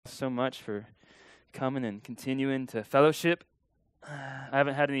so much for coming and continuing to fellowship. I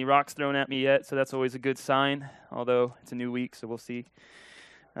haven't had any rocks thrown at me yet, so that's always a good sign, although it's a new week, so we'll see.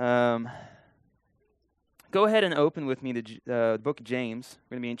 Go ahead and open with me the book of James.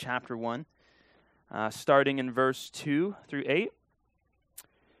 We're going to be in chapter 1, starting in verse 2 through 8.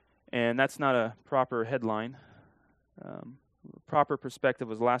 And that's not a proper headline. Proper perspective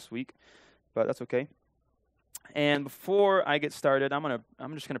was last week, but that's okay. And before I get started, I'm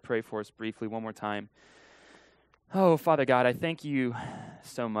just going to pray for us briefly one more time. Oh, Father God, I thank you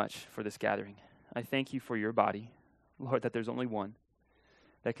so much for this gathering. I thank you for your body, Lord, that there's only one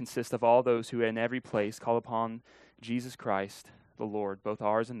that consists of all those who in every place call upon Jesus Christ, the Lord, both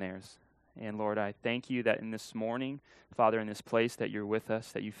ours and theirs. And Lord, I thank you that in this morning, Father, in this place, that you're with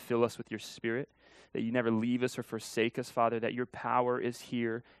us, that you fill us with your Spirit, that you never leave us or forsake us, Father, that your power is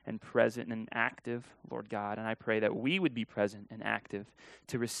here and present and active, Lord God. And I pray that we would be present and active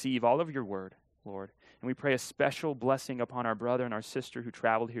to receive all of your word, Lord. And we pray a special blessing upon our brother and our sister who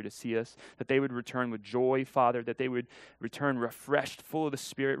traveled here to see us, that they would return with joy, Father, that they would return refreshed, full of the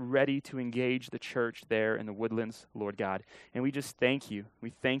Spirit, ready to engage the church there in the Woodlands, Lord God. And we just thank you. We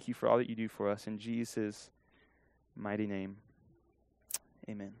thank you for all that you do for us. In Jesus' mighty name,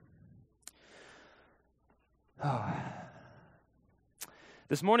 amen. Oh.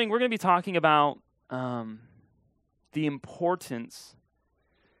 This morning, we're going to be talking about the importance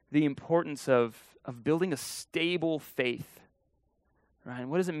of building a stable faith, right?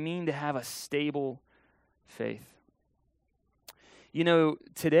 And what does it mean to have a stable faith? You know,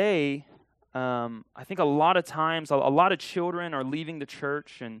 today, I think a lot of times, a lot of children are leaving the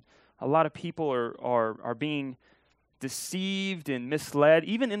church, and a lot of people are being deceived and misled,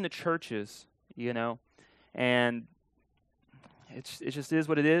 even in the churches, you know. And it just is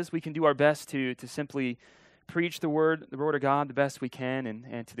what it is. We can do our best to simply preach the word of God the best we can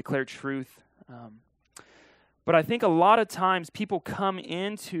and to declare truth. But I think a lot of times people come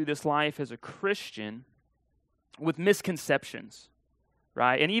into this life as a Christian with misconceptions,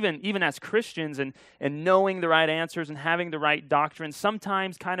 right? And even as Christians and knowing the right answers and having the right doctrine,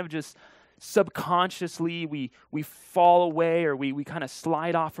 sometimes kind of just subconsciously we fall away, or we kind of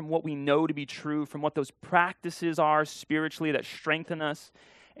slide off from what we know to be true, from what those practices are spiritually that strengthen us.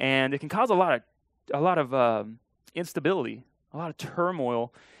 And it can cause a lot of instability, a lot of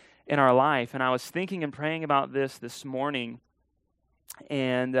turmoil in our life. And I was thinking and praying about this morning,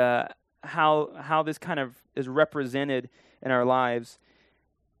 and how this kind of is represented in our lives.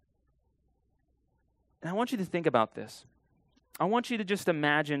 And I want you to think about this. I want you to just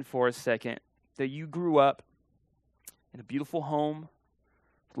imagine for a second that you grew up in a beautiful home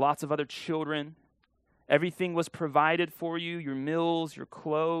with lots of other children. Everything was provided for you, your meals, your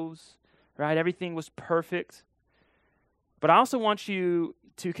clothes, right? Everything was perfect. But I also want you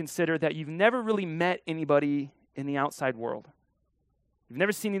to consider that you've never really met anybody in the outside world. You've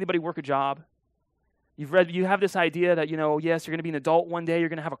never seen anybody work a job. You have this idea that, yes, you're going to be an adult one day, you're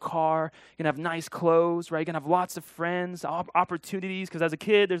going to have a car, you're going to have nice clothes, right? You're going to have lots of friends, opportunities, because as a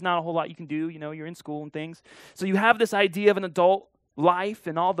kid, there's not a whole lot you can do, you're in school and things. So you have this idea of an adult life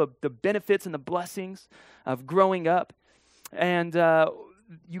and all the benefits and the blessings of growing up. And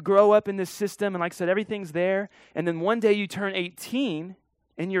you grow up in this system, and like I said, everything's there. And then one day you turn 18,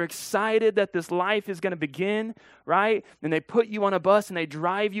 and you're excited that this life is going to begin, right? And they put you on a bus, and they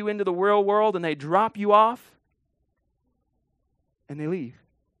drive you into the real world, and they drop you off, and they leave.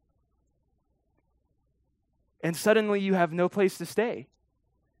 And suddenly you have no place to stay.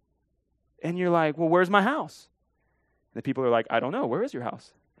 And you're like, well, where's my house? And the people are like, I don't know. Where is your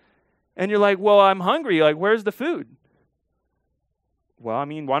house? And you're like, well, I'm hungry. Like, where's the food? Well, I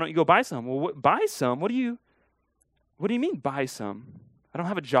mean, why don't you go buy some? Well, buy some? What do you mean buy some? I don't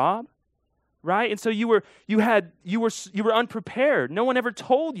have a job, right? And so you were unprepared. No one ever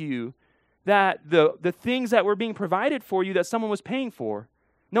told you that the things that were being provided for you that someone was paying for.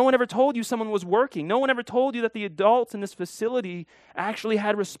 No one ever told you someone was working. No one ever told you that the adults in this facility actually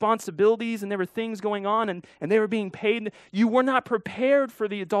had responsibilities and there were things going on and they were being paid. You were not prepared for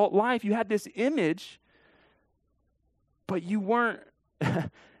the adult life. You had this image, but you weren't,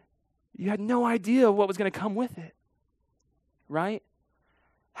 you had no idea what was going to come with it, right?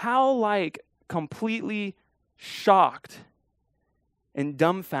 How completely shocked and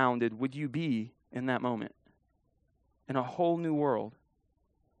dumbfounded would you be in that moment in a whole new world?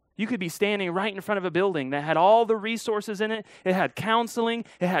 You could be standing right in front of a building that had all the resources in it. It had counseling,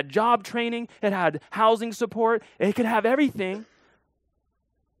 it had job training, it had housing support, it could have everything.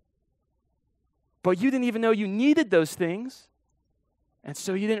 But you didn't even know you needed those things, and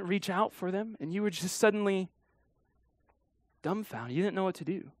so you didn't reach out for them, and you were just suddenly dumbfounded. You didn't know what to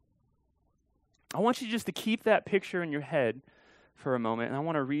do. I want you just to keep that picture in your head for a moment, and I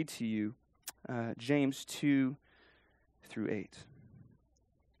want to read to you James 2-8.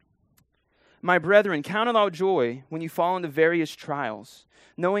 My brethren, count it all joy when you fall into various trials,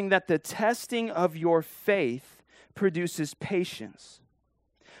 knowing that the testing of your faith produces patience.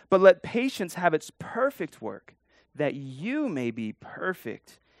 But let patience have its perfect work, that you may be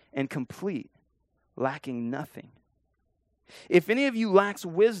perfect and complete, lacking nothing. If any of you lacks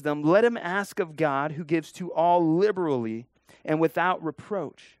wisdom, let him ask of God, who gives to all liberally and without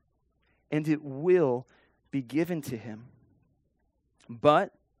reproach, and it will be given to him.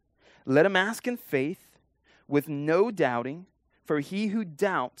 But let him ask in faith, with no doubting, for he who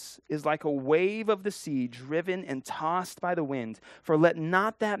doubts is like a wave of the sea driven and tossed by the wind. For let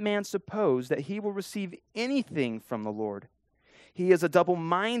not that man suppose that he will receive anything from the Lord. He is a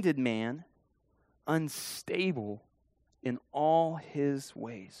double-minded man, unstable in all his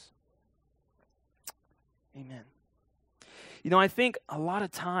ways. Amen. You know, I think a lot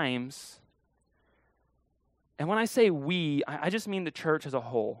of times, and when I say we, I just mean the church as a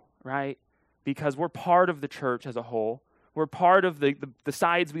whole, right? Because we're part of the church as a whole. We're part of the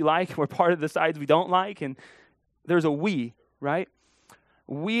sides we like. We're part of the sides we don't like. And there's a we, right?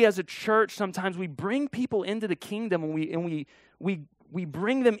 We as a church, sometimes we bring people into the kingdom and we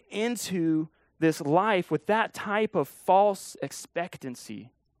bring them into this life with that type of false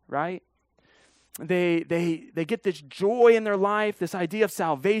expectancy, right? They get this joy in their life, this idea of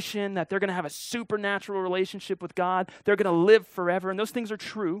salvation, that they're going to have a supernatural relationship with God. They're going to live forever. And those things are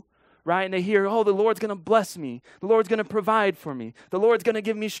true, right? And they hear, oh, the Lord's going to bless me. The Lord's going to provide for me. The Lord's going to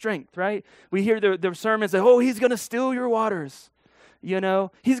give me strength, right? We hear the sermons that, oh, he's going to still your waters. You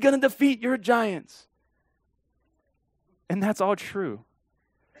know, he's going to defeat your giants. And that's all true.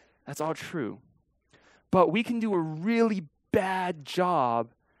 That's all true. But we can do a really bad job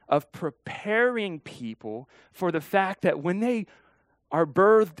of preparing people for the fact that when they are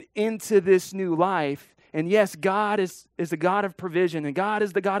birthed into this new life, and yes, God is the God of provision, and God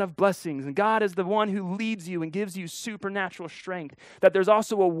is the God of blessings, and God is the one who leads you and gives you supernatural strength, that there's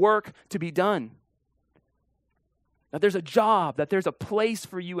also a work to be done. That there's a job, that there's a place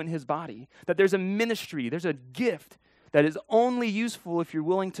for you in his body, that there's a ministry, there's a gift that is only useful if you're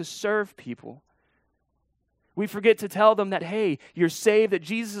willing to serve people. We forget to tell them that, hey, you're saved, that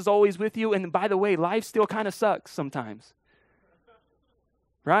Jesus is always with you, and by the way, life still kind of sucks sometimes.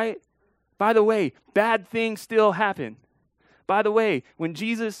 Right? By the way, bad things still happen. By the way, when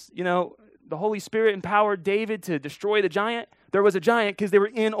Jesus, the Holy Spirit empowered David to destroy the giant, there was a giant because they were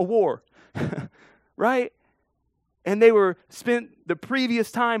in a war. Right? And they were spent the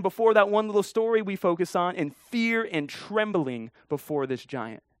previous time before that one little story we focus on in fear and trembling before this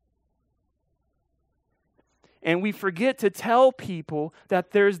giant. And we forget to tell people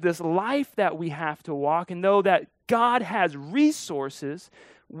that there's this life that we have to walk, and though that God has resources,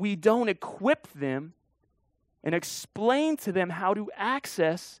 we don't equip them and explain to them how to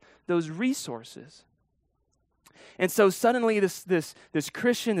access those resources. And so suddenly this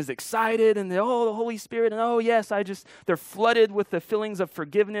Christian is excited, and the Holy Spirit, and yes, they're flooded with the feelings of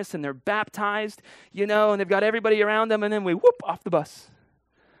forgiveness, and they're baptized, and they've got everybody around them, and then we whoop off the bus.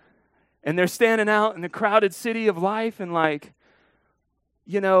 And they're standing out in the crowded city of life, and they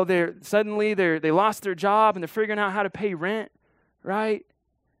lost their job, and they're figuring out how to pay rent, right?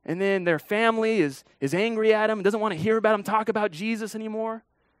 And then their family is angry at them and doesn't want to hear about them talk about Jesus anymore.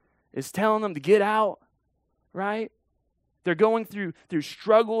 Is telling them to get out, right? They're going through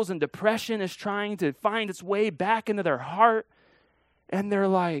struggles, and depression is trying to find its way back into their heart. And they're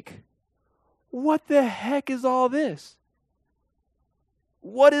like, what the heck is all this?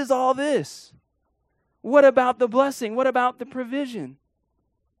 What is all this? What about the blessing? What about the provision?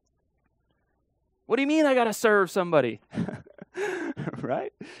 What do you mean I got to serve somebody?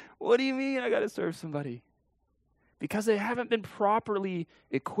 Right? What do you mean I got to serve somebody? Because they haven't been properly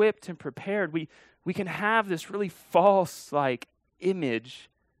equipped and prepared. We can have this really false image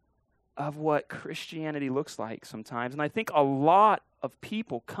of what Christianity looks like sometimes. And I think a lot of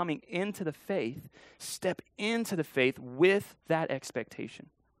people coming into the faith step into the faith with that expectation.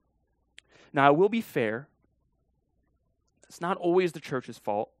 Now, I will be fair. It's not always the church's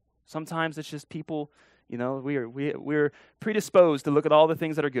fault. Sometimes it's just people, we're predisposed to look at all the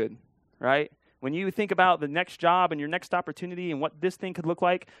things that are good, right? When you think about the next job and your next opportunity and what this thing could look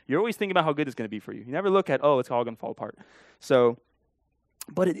like, you're always thinking about how good it's going to be for you. You never look at, it's all going to fall apart.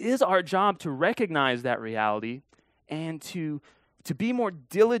 But it is our job to recognize that reality and to be more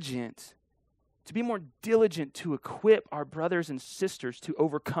diligent, to equip our brothers and sisters to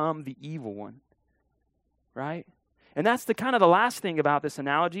overcome the evil one, right? And that's the last thing about this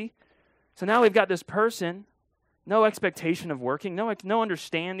analogy. So now we've got this person, no expectation of working, no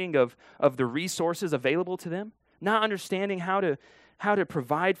understanding of the resources available to them, not understanding how to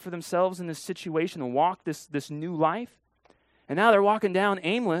provide for themselves in this situation and walk this new life. And now they're walking down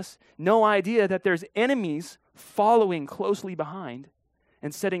aimless, no idea that there's enemies following closely behind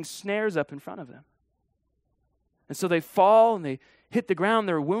and setting snares up in front of them. And so they fall and they hit the ground,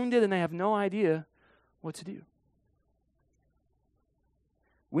 they're wounded, and they have no idea what to do.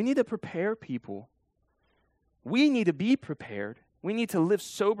 We need to prepare people. We need to be prepared. We need to live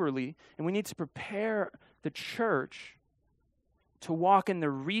soberly, and we need to prepare the church to walk in the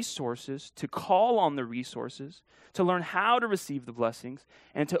resources, to call on the resources, to learn how to receive the blessings,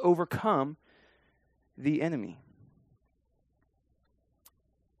 and to overcome the enemy.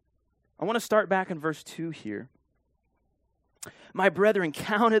 I want to start back in verse 2 here. My brethren,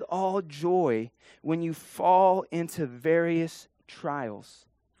 count it all joy when you fall into various trials,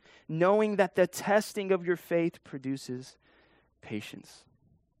 knowing that the testing of your faith produces patience.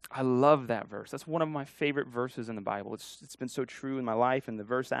 I love that verse. That's one of my favorite verses in the Bible. It's been so true in my life and the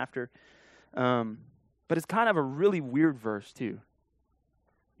verse after. But it's kind of a really weird verse too.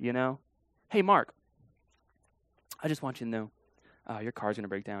 You know? Hey, Mark, I just want you to know your car's going to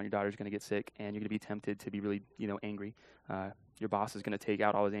break down, your daughter's going to get sick, and you're going to be tempted to be really, angry. Your boss is going to take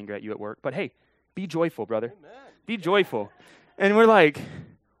out all his anger at you at work. But hey, be joyful, brother. Amen. Be joyful. And we're like,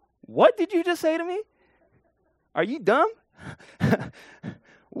 what did you just say to me? Are you dumb?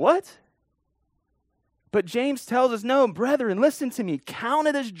 What? But James tells us, no, brethren, listen to me. Count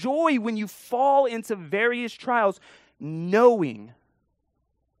it as joy when you fall into various trials, knowing.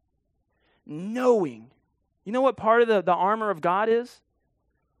 You know what part of the armor of God is?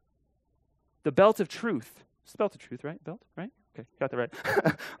 The belt of truth. It's the belt of truth, right? Belt, right? Okay, got that right.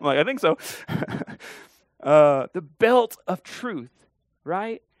 I'm like, I think so. The belt of truth,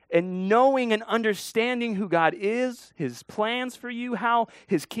 right? And knowing and understanding who God is, his plans for you, how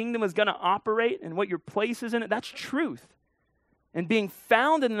his kingdom is going to operate, and what your place is in it, that's truth. And being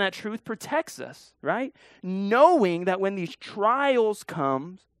founded in that truth protects us, right? Knowing that when these trials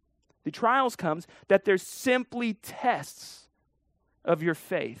comes, that they're simply tests of your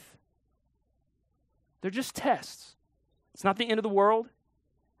faith. They're just tests. It's not the end of the world,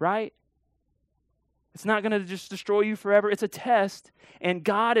 right? It's not going to just destroy you forever. It's a test, and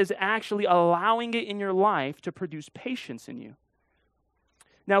God is actually allowing it in your life to produce patience in you.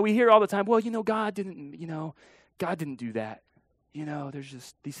 Now, we hear all the time, well, God didn't do that. There's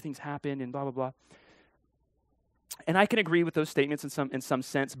just these things happen and blah, blah, blah. And I can agree with those statements in some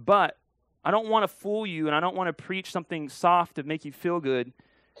sense, but I don't want to fool you, and I don't want to preach something soft to make you feel good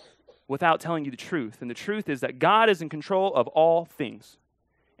without telling you the truth. And the truth is that God is in control of all things.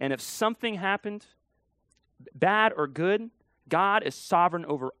 And if something happened, bad or good, God is sovereign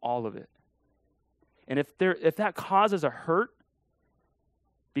over all of it. And if that causes a hurt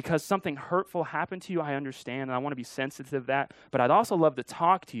because something hurtful happened to you, I understand, and I want to be sensitive to that. But I'd also love to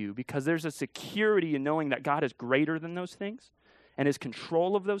talk to you because there's a security in knowing that God is greater than those things and is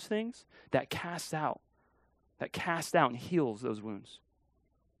control of those things that casts out and heals those wounds.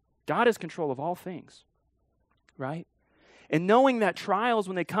 God is control of all things, right? And knowing that trials,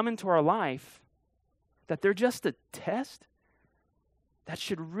 when they come into our life, that they're just a test, that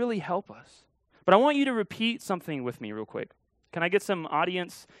should really help us. But I want you to repeat something with me real quick. Can I get some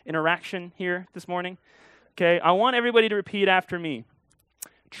audience interaction here this morning? Okay, I want everybody to repeat after me.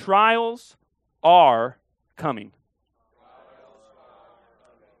 Trials are coming.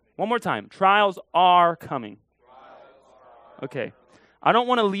 One more time. Trials are coming. Okay. I don't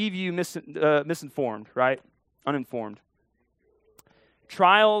want to leave you misinformed, right? Uninformed.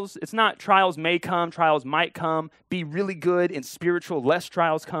 Trials, it's not trials may come, trials might come. Be really good in spiritual, lest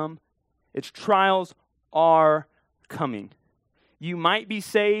trials come. It's trials are coming. You might be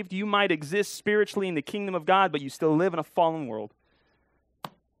saved, you might exist spiritually in the kingdom of God, but you still live in a fallen world.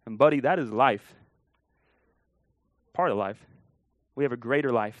 And buddy, that is life. Part of life. We have a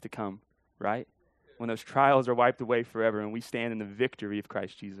greater life to come, right? When those trials are wiped away forever and we stand in the victory of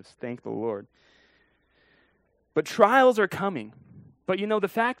Christ Jesus. Thank the Lord. But trials are coming. But the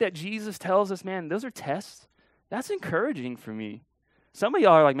fact that Jesus tells us, man, those are tests, that's encouraging for me. Some of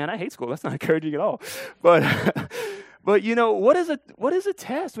y'all are like, man, I hate school. That's not encouraging at all. But what is a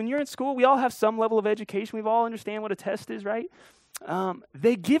test? When you're in school, we all have some level of education. We all understand what a test is, right?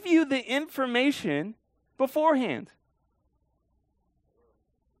 They give you the information beforehand.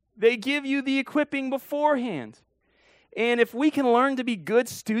 They give you the equipping beforehand. And if we can learn to be good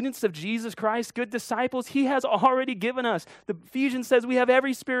students of Jesus Christ, good disciples, he has already given us. The Ephesians says we have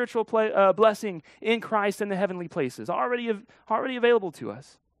every spiritual blessing in Christ in the heavenly places, already available to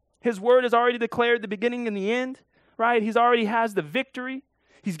us. His word has already declared the beginning and the end, right? He's already has the victory.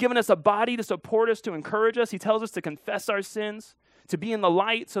 He's given us a body to support us, to encourage us. He tells us to confess our sins, to be in the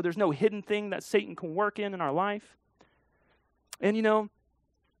light so there's no hidden thing that Satan can work in our life. And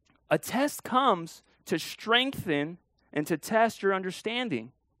a test comes to strengthen and to test your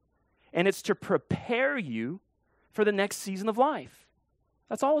understanding. And it's to prepare you for the next season of life.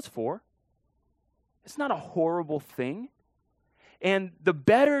 That's all it's for. It's not a horrible thing. And the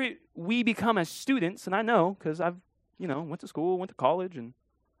better we become as students, and I know because I've, went to school, went to college, and,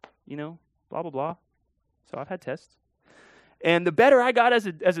 blah, blah, blah. So I've had tests. And the better I got as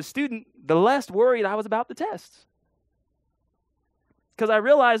a student, the less worried I was about the tests. Because I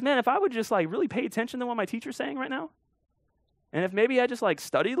realized, man, if I would just really pay attention to what my teacher's saying right now, and if maybe I just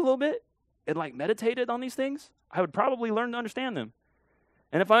studied a little bit and meditated on these things, I would probably learn to understand them.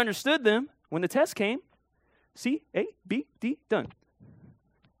 And if I understood them, when the test came, C, A, B, D, done.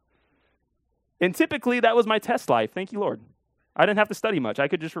 And typically that was my test life. Thank you, Lord. I didn't have to study much. I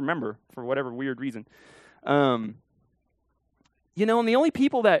could just remember for whatever weird reason. And the only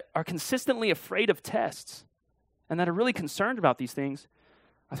people that are consistently afraid of tests and that are really concerned about these things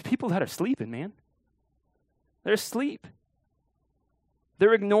are the people that are sleeping, man. They're asleep.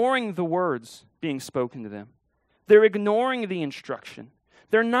 They're ignoring the words being spoken to them. They're ignoring the instruction.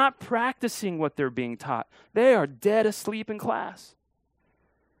 They're not practicing what they're being taught. They are dead asleep in class.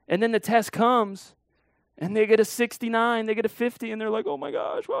 And then the test comes, and they get a 69, they get a 50, and they're like, oh my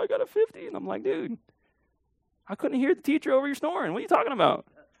gosh, well, I got a 50. And I'm like, dude, I couldn't hear the teacher over your snoring. What are you talking about?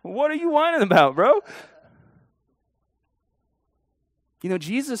 What are you whining about, bro?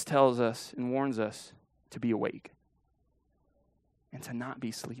 Jesus tells us and warns us to be awake and to not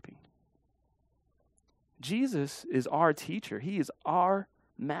be sleeping. Jesus is our teacher. He is our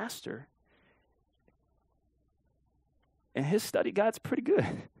master. And his study guide's pretty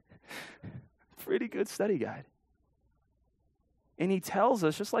good. Pretty good study guide. And he tells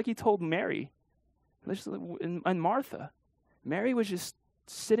us, just like he told Mary and Martha. Mary was just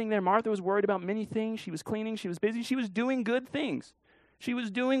sitting there. Martha was worried about many things. She was cleaning. She was busy. She was doing good things. She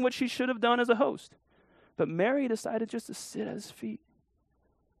was doing what she should have done as a host. But Mary decided just to sit at his feet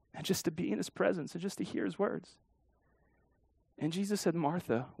and just to be in his presence and just to hear his words. And Jesus said,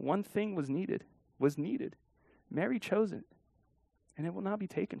 Martha, one thing was needed. Mary chose it, and it will not be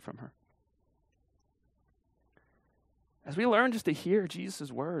taken from her. As we learn just to hear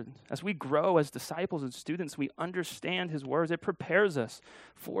Jesus' word, as we grow as disciples and students, we understand his words. It prepares us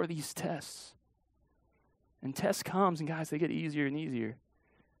for these tests. And tests comes, and guys, they get easier and easier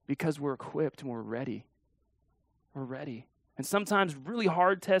because we're equipped and we're ready. We're ready. And sometimes really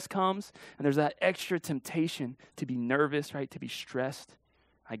hard test comes, and there's that extra temptation to be nervous, right? To be stressed.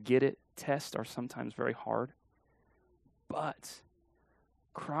 I get it. Tests are sometimes very hard. But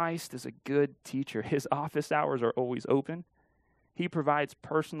Christ is a good teacher. His office hours are always open. He provides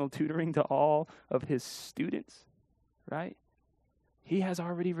personal tutoring to all of his students, right? He has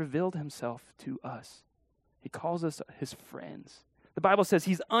already revealed himself to us. He calls us his friends. The Bible says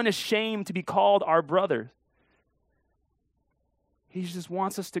he's unashamed to be called our brother. He just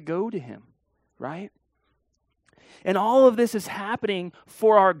wants us to go to him, right? And all of this is happening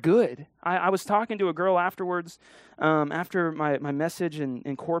for our good. I was talking to a girl afterwards, after my message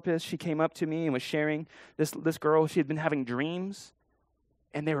in Corpus. She came up to me and was sharing this girl. She had been having dreams.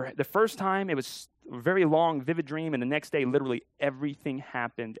 And the first time, it was a very long, vivid dream. And the next day, literally everything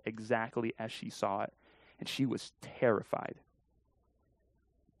happened exactly as she saw it. And she was terrified.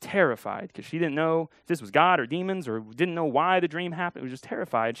 Terrified, because she didn't know if this was God or demons, or didn't know why the dream happened. It was just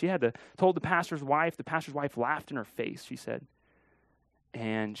terrified. She told the pastor's wife. The pastor's wife laughed in her face, she said.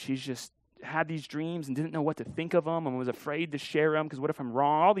 And she's just had these dreams and didn't know what to think of them and was afraid to share them because what if I'm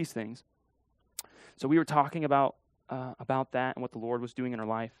wrong? All these things. So we were talking about that and what the Lord was doing in her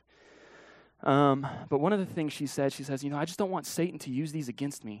life. But one of the things she says, I just don't want Satan to use these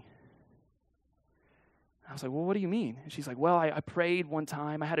against me. I was like, well, what do you mean? And she's like, well, I prayed one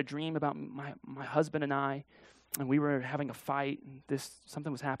time. I had a dream about my husband and I, and we were having a fight, and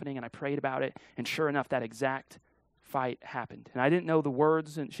something was happening, and I prayed about it, and sure enough, that exact fight happened. And I didn't know the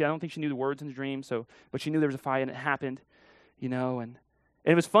words, and I don't think she knew the words in the dream, but she knew there was a fight, and it happened, and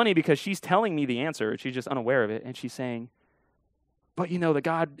it was funny because she's telling me the answer, she's just unaware of it, and she's saying, but that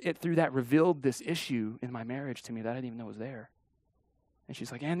God, through that, revealed this issue in my marriage to me that I didn't even know was there. And she's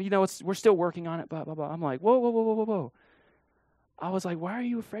like, and we're still working on it, blah, blah, blah. I'm like, whoa. I was like, why are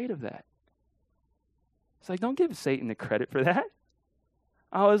you afraid of that? It's like, don't give Satan the credit for that.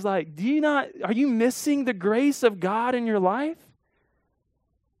 I was like, are you missing the grace of God in your life?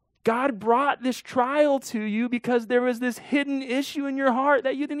 God brought this trial to you because there was this hidden issue in your heart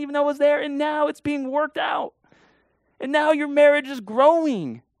that you didn't even know was there, and now it's being worked out. And now your marriage is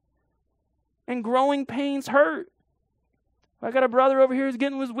growing. And growing pains hurt. I got a brother over here who's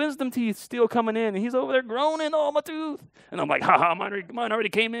getting his wisdom teeth still coming in, and he's over there groaning, oh, my tooth. And I'm like, mine already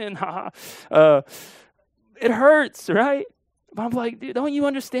came in, it hurts, right? But I'm like, dude, don't you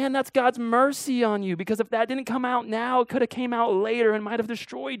understand that's God's mercy on you? Because if that didn't come out now, it could have came out later and might have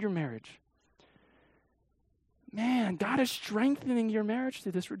destroyed your marriage. Man, God is strengthening your marriage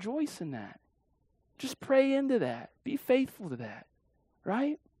through this. Rejoice in that. Just pray into that. Be faithful to that,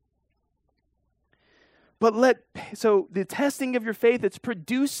 right? But so the testing of your faith, it's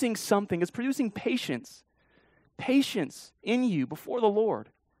producing something. It's producing patience. Patience in you before the Lord.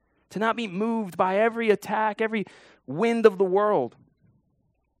 To not be moved by every attack, every wind of the world.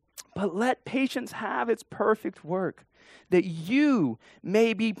 But let patience have its perfect work, that you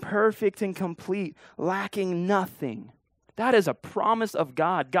may be perfect and complete, lacking nothing. That is a promise of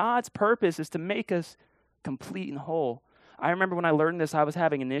God. God's purpose is to make us complete and whole. I remember when I learned this, I was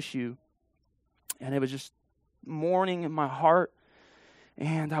having an issue, and it was just mourning in my heart,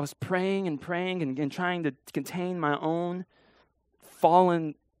 and I was praying and trying to contain my own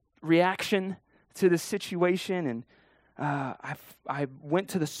fallen reaction to this situation, and I went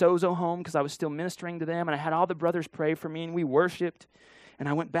to the Sozo home because I was still ministering to them, and I had all the brothers pray for me, and we worshiped, and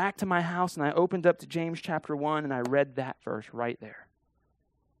I went back to my house, and I opened up to James chapter 1, and I read that verse right there.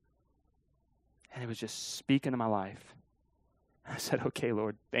 And it was just speaking to my life. I said, okay,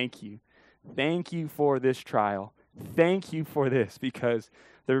 Lord, thank you. Thank you for this trial. Thank you for this, because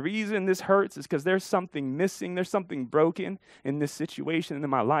the reason this hurts is because there's something missing, there's something broken in this situation and in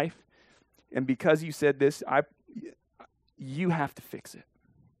my life. And because you said this, you have to fix it.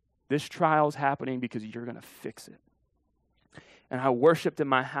 This trial is happening because you're going to fix it. And I worshiped in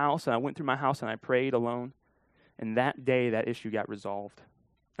my house, and I went through my house, and I prayed alone. And that day, that issue got resolved.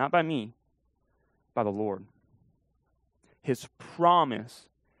 Not by me, by the Lord. His promise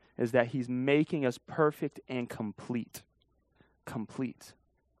is that he's making us perfect and complete. Complete.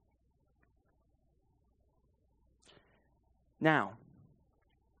 Now,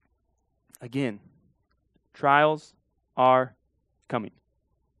 again, trials are coming,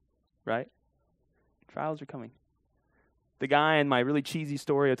 right? Trials are coming. The guy in my really cheesy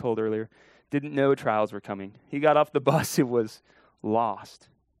story I told earlier didn't know trials were coming. He got off the bus, it was lost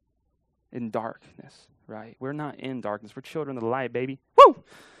in darkness, right? We're not in darkness. We're children of the light, baby. Woo!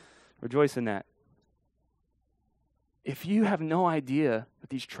 Rejoice in that. If you have no idea that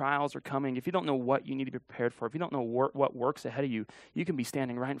these trials are coming, if you don't know what you need to be prepared for, if you don't know what works ahead of you, you can be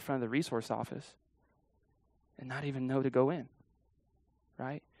standing right in front of the resource office and not even know to go in,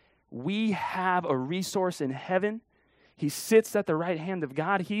 right? We have a resource in heaven. He sits at the right hand of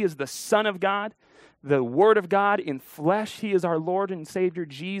God. He is the Son of God, the Word of God in flesh. He is our Lord and Savior,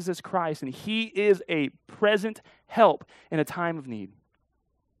 Jesus Christ, and he is a present help in a time of need.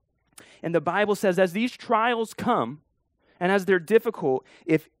 And the Bible says, as these trials come, and as they're difficult,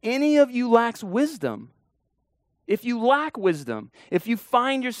 if any of you lacks wisdom, if you lack wisdom, if you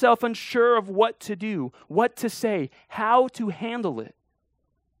find yourself unsure of what to do, what to say, how to handle it,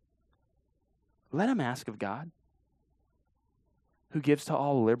 let him ask of God, who gives to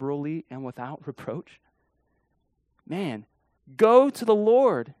all liberally and without reproach. Man, go to the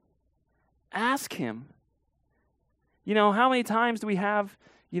Lord. Ask him. You know, how many times do we have,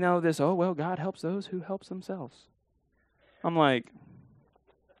 this, oh, well, God helps those who help themselves. I'm like,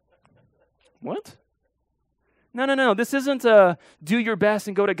 what? No. This isn't do your best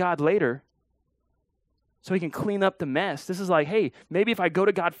and go to God later so he can clean up the mess. This is like, hey, maybe if I go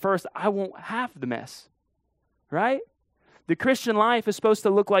to God first, I won't have the mess, right? The Christian life is supposed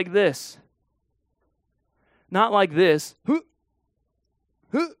to look like this. Not like this.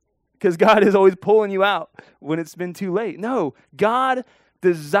 Because God is always pulling you out when it's been too late. No, God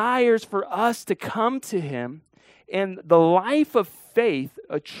desires for us to come to him, and the life of faith,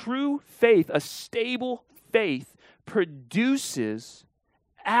 a true faith, a stable faith, produces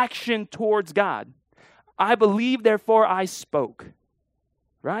action towards God. I believe, therefore I spoke.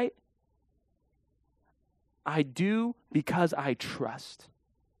 Right? I do because I trust.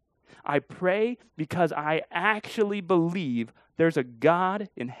 I pray because I actually believe there's a God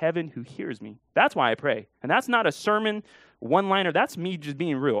in heaven who hears me. That's why I pray. And that's not a sermon one-liner. That's me just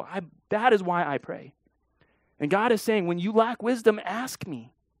being real. That is why I pray. And God is saying, when you lack wisdom, ask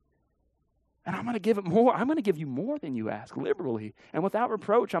me. And I'm going to give it more. I'm going to give you more than you ask, liberally. And without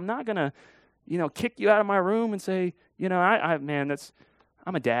reproach, I'm not going to, kick you out of my room and say,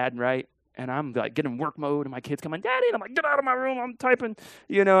 I'm a dad, right? and I'm like getting work mode, and my kid's coming, Daddy, and I'm like, get out of my room, I'm typing,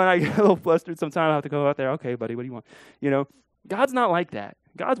 and I get a little flustered sometimes. I have to go out there, okay, buddy, what do you want? God's not like that.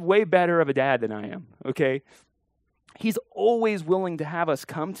 God's way better of a dad than I am, okay? He's always willing to have us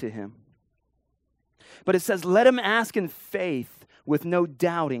come to him. But it says, let him ask in faith with no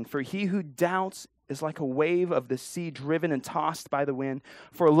doubting, for he who doubts is like a wave of the sea driven and tossed by the wind.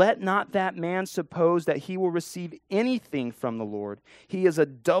 For let not that man suppose that he will receive anything from the Lord. He is a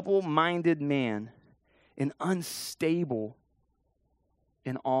double-minded man and unstable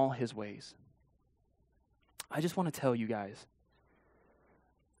in all his ways. I just want to tell you guys,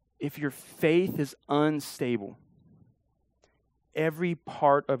 if your faith is unstable, every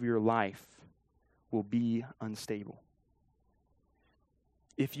part of your life will be unstable.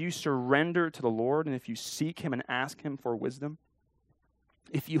 If you surrender to the Lord and if you seek him and ask him for wisdom,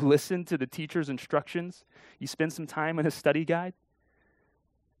 if you listen to the teacher's instructions, you spend some time in a study guide,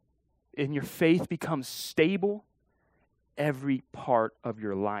 and your faith becomes stable, every part of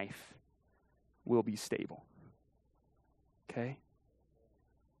your life will be stable. Okay?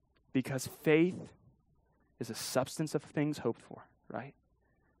 Because faith is a substance of things hoped for, right?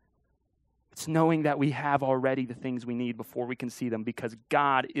 It's knowing that we have already the things we need before we can see them, because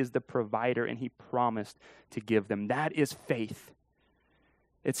God is the provider and he promised to give them. That is faith.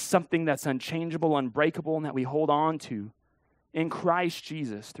 It's something that's unchangeable, unbreakable, and that we hold on to in Christ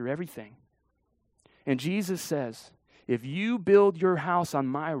Jesus through everything. And Jesus says, if you build your house on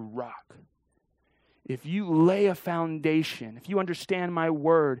my rock, if you lay a foundation, if you understand my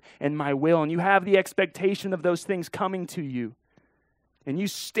word and my will, and you have the expectation of those things coming to you, and you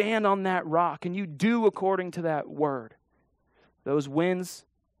stand on that rock, and you do according to that word, those winds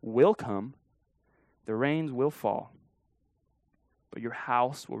will come, the rains will fall, but your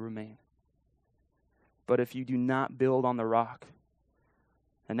house will remain. But if you do not build on the rock,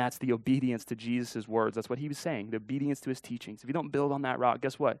 and that's the obedience to Jesus' words, that's what he was saying, the obedience to his teachings. If you don't build on that rock,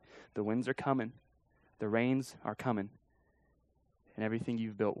 guess what? The winds are coming, the rains are coming, and everything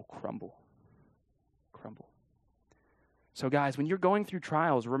you've built will crumble. So guys, when you're going through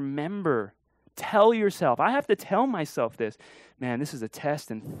trials, remember, tell yourself, I have to tell myself this, man, this is a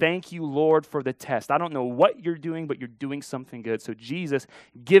test, and thank you, Lord, for the test. I don't know what you're doing, but you're doing something good. So Jesus,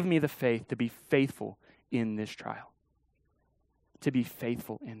 give me the faith to be faithful in this trial. To be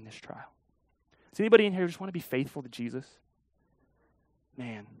faithful in this trial. Does anybody in here just want to be faithful to Jesus?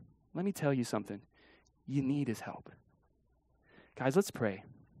 Man, let me tell you something. You need his help. Guys, let's pray.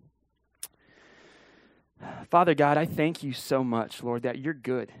 Father God, I thank you so much, Lord, that you're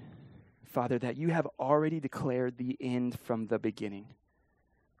good. Father, that you have already declared the end from the beginning.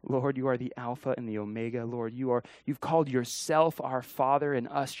 Lord, you are the Alpha and the Omega. Lord, you've called yourself our Father and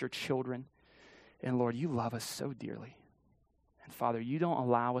us your children. And Lord, you love us so dearly. And Father, you don't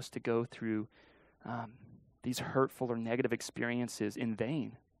allow us to go through these hurtful or negative experiences in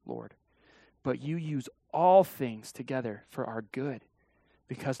vain, Lord. But you use all things together for our good.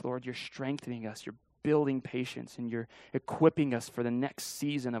 Because, Lord, you're strengthening us, you're building patience, and you're equipping us for the next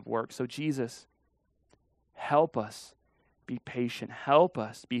season of work. So Jesus, help us be patient. Help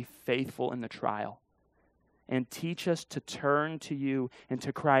us be faithful in the trial. And teach us to turn to you and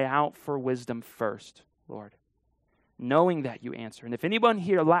to cry out for wisdom first, Lord. Knowing that you answer. And if anyone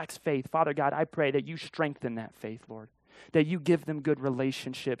here lacks faith, Father God, I pray that you strengthen that faith, Lord. That you give them good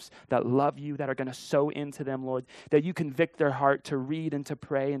relationships that love you, that are going to sow into them, Lord. That you convict their heart to read and to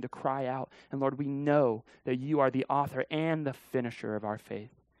pray and to cry out. And Lord, we know that you are the author and the finisher of our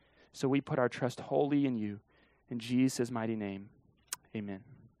faith. So we put our trust wholly in you. In Jesus' mighty name, amen.